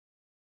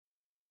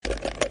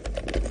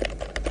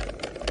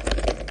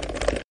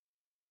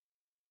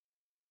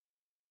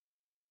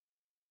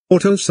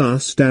AUTOSAR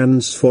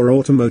stands for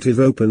Automotive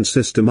Open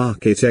System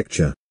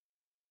Architecture.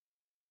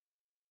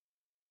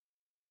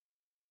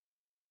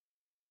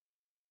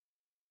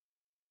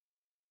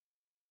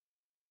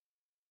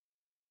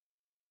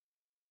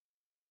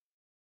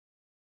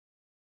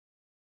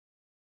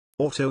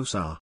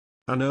 AUTOSAR.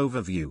 An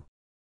overview.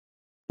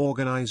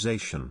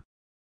 Organization.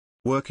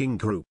 Working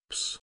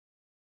groups.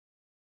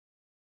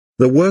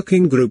 The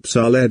working groups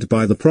are led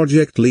by the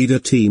project leader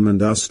team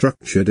and are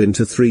structured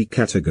into three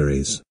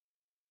categories.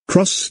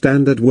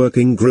 Cross-standard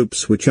working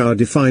groups, which are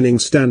defining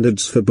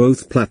standards for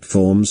both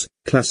platforms,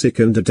 classic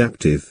and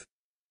adaptive.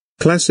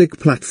 Classic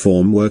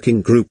platform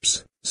working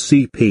groups,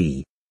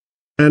 CP.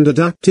 And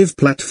adaptive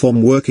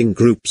platform working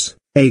groups,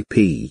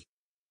 AP.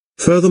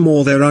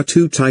 Furthermore, there are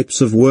two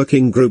types of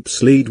working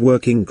groups: lead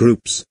working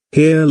groups,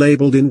 here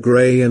labeled in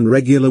gray, and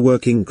regular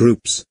working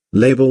groups,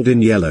 labeled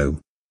in yellow.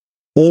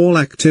 All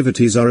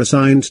activities are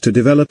assigned to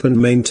develop and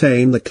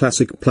maintain the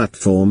classic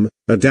platform,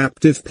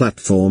 adaptive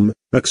platform,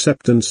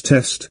 acceptance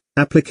test,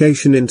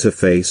 application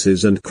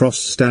interfaces and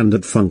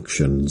cross-standard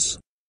functions.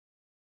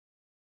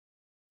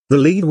 The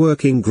lead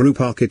working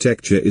group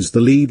architecture is the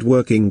lead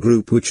working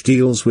group which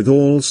deals with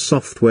all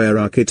software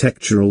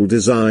architectural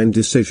design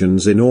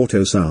decisions in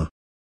AUTOSAR.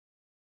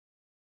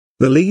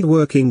 The lead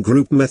working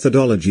group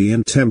methodology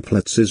and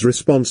templates is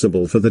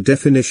responsible for the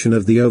definition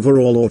of the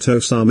overall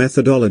AUTOSAR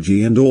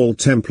methodology and all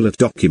template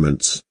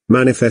documents,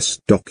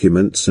 manifest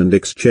documents and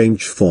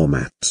exchange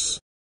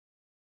formats.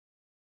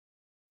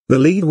 The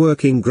lead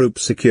working group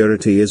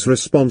security is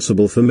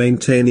responsible for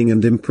maintaining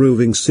and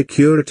improving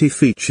security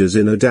features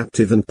in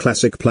adaptive and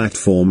classic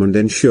platform and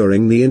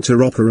ensuring the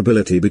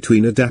interoperability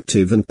between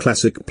adaptive and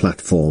classic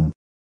platform.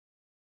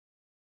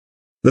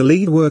 The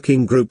lead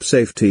working group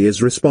safety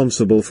is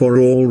responsible for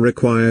all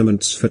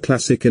requirements for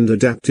classic and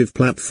adaptive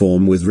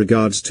platform with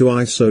regards to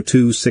ISO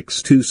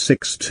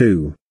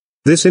 26262.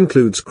 This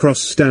includes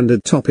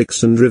cross-standard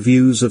topics and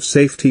reviews of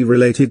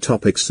safety-related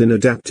topics in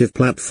adaptive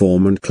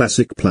platform and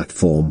classic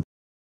platform.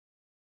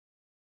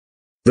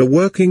 The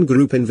working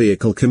group in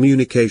vehicle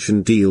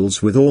communication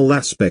deals with all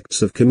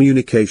aspects of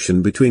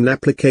communication between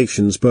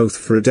applications both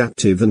for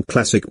adaptive and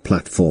classic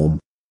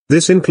platform.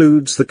 This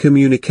includes the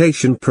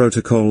communication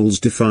protocols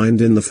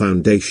defined in the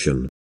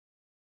foundation.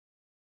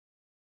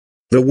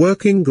 The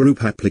working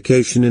group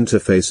application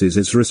interfaces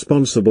is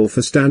responsible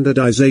for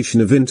standardization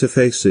of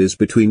interfaces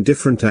between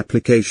different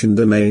application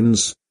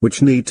domains,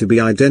 which need to be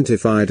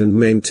identified and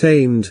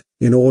maintained,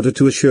 in order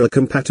to assure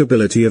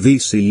compatibility of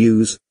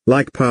ECUs,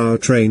 like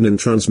powertrain and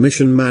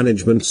transmission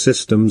management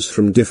systems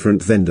from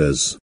different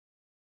vendors.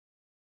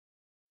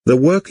 The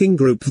working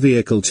group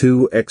Vehicle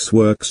 2X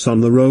works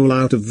on the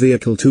rollout of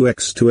Vehicle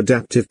 2X to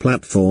adaptive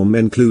platform,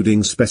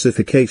 including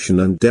specification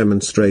and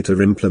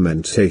demonstrator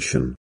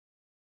implementation.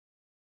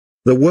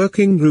 The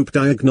working group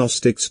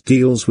Diagnostics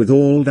deals with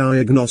all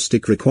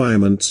diagnostic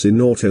requirements in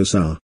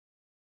AUTOSAR.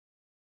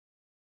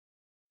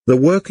 The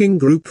working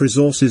group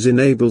Resources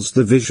enables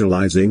the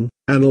visualizing,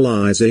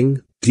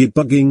 analyzing,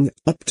 debugging,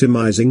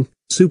 optimizing,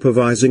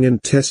 supervising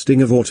and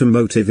testing of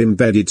automotive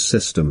embedded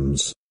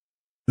systems.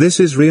 This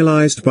is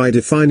realized by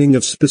defining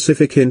of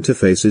specific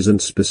interfaces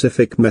and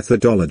specific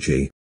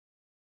methodology.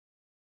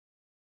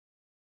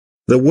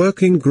 The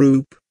working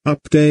group,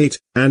 Update,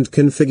 and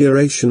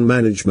Configuration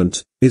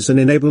Management, is an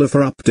enabler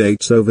for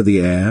updates over the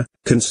air,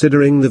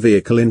 considering the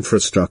vehicle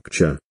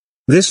infrastructure.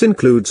 This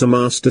includes a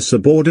master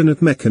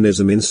subordinate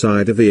mechanism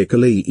inside a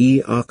vehicle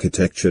EE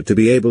architecture to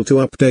be able to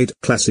update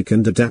classic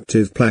and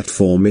adaptive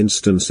platform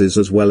instances,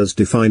 as well as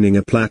defining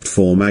a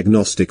platform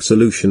agnostic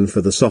solution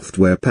for the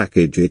software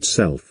package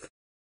itself.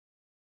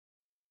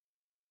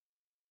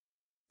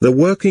 The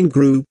working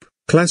group,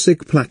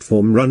 Classic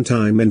Platform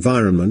Runtime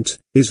Environment,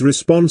 is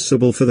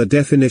responsible for the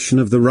definition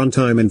of the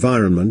runtime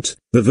environment,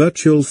 the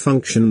virtual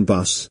function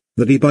bus,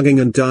 the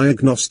debugging and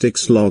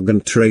diagnostics log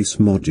and trace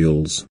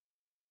modules.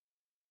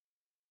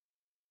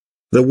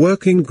 The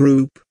working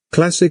group,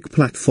 Classic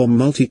Platform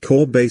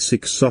Multi-Core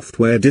Basic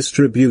Software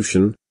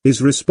Distribution, is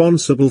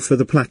responsible for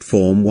the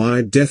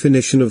platform-wide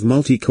definition of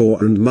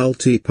multi-core and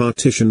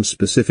multi-partition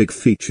specific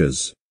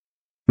features.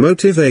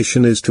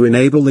 Motivation is to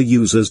enable the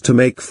users to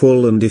make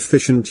full and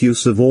efficient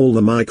use of all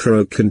the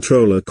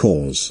microcontroller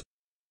cores.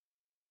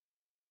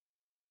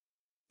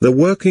 The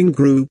working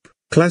group,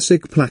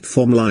 Classic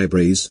Platform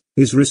Libraries,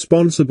 is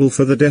responsible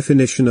for the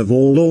definition of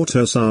all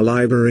AUTOSAR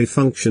library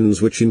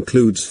functions, which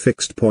includes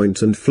fixed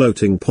point and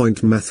floating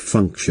point math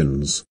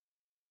functions.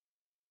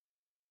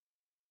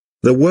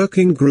 The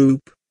working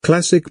group,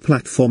 Classic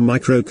Platform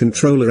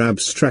Microcontroller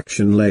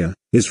Abstraction Layer,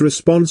 is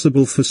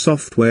responsible for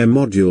software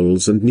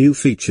modules and new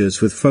features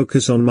with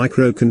focus on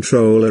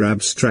microcontroller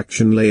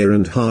abstraction layer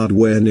and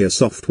hardware near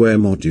software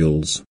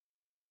modules.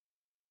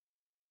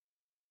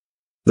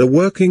 The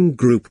working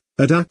group,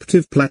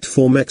 Adaptive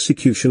Platform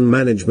Execution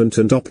Management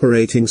and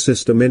Operating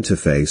System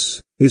Interface,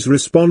 is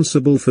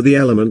responsible for the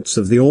elements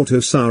of the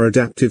AUTOSAR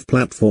adaptive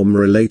platform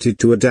related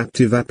to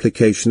adaptive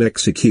application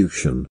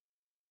execution.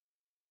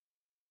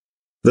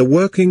 The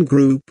working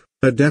group,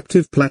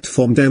 Adaptive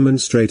Platform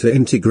Demonstrator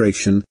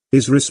Integration,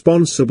 is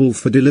responsible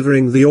for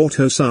delivering the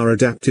AUTOSAR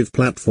Adaptive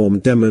Platform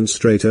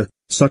Demonstrator,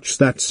 such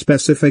that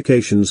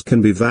specifications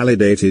can be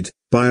validated,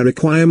 by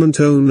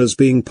requirement owners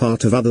being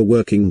part of other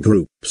working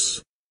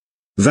groups.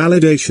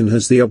 Validation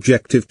has the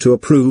objective to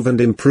approve and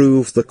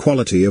improve the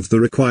quality of the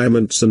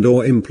requirements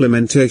and/or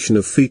implementation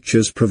of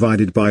features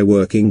provided by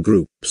working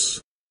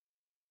groups.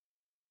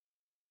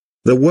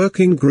 The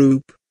working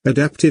group,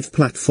 Adaptive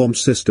Platform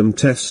System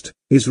Test,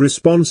 is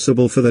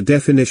responsible for the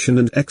definition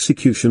and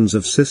executions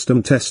of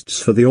system tests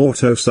for the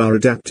AUTOSAR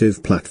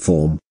Adaptive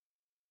Platform.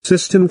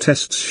 System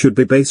tests should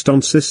be based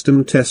on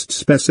system test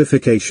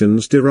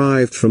specifications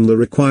derived from the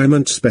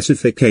requirement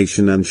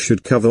specification and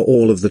should cover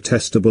all of the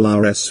testable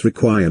RS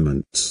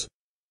requirements.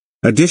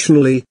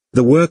 Additionally,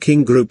 the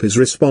working group is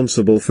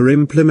responsible for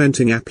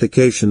implementing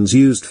applications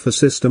used for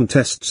system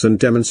tests and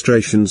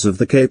demonstrations of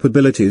the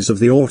capabilities of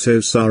the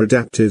AUTOSAR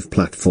Adaptive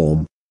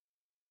Platform.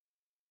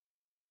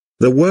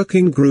 The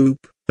working group,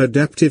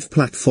 Adaptive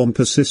Platform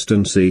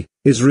Persistency,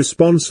 is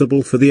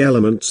responsible for the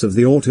elements of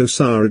the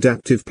AUTOSAR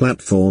Adaptive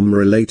Platform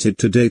related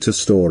to data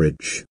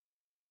storage.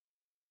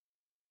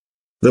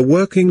 The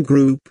working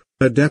group,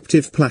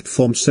 Adaptive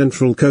Platform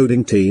Central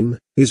Coding Team,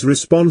 is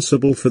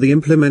responsible for the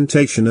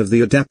implementation of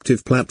the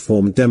Adaptive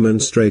Platform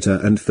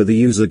Demonstrator and for the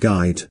user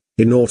guide,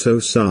 in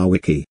AUTOSAR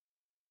Wiki.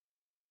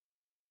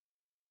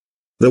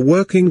 The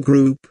working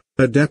group,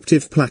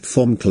 Adaptive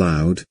Platform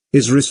Cloud,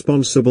 is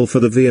responsible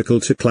for the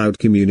vehicle-to-cloud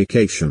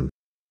communication.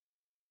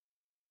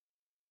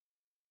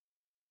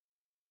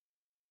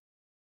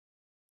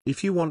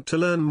 If you want to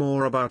learn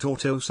more about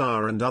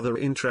AUTOSAR and other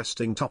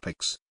interesting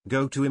topics,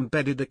 go to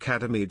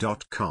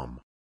embeddedacademy.com.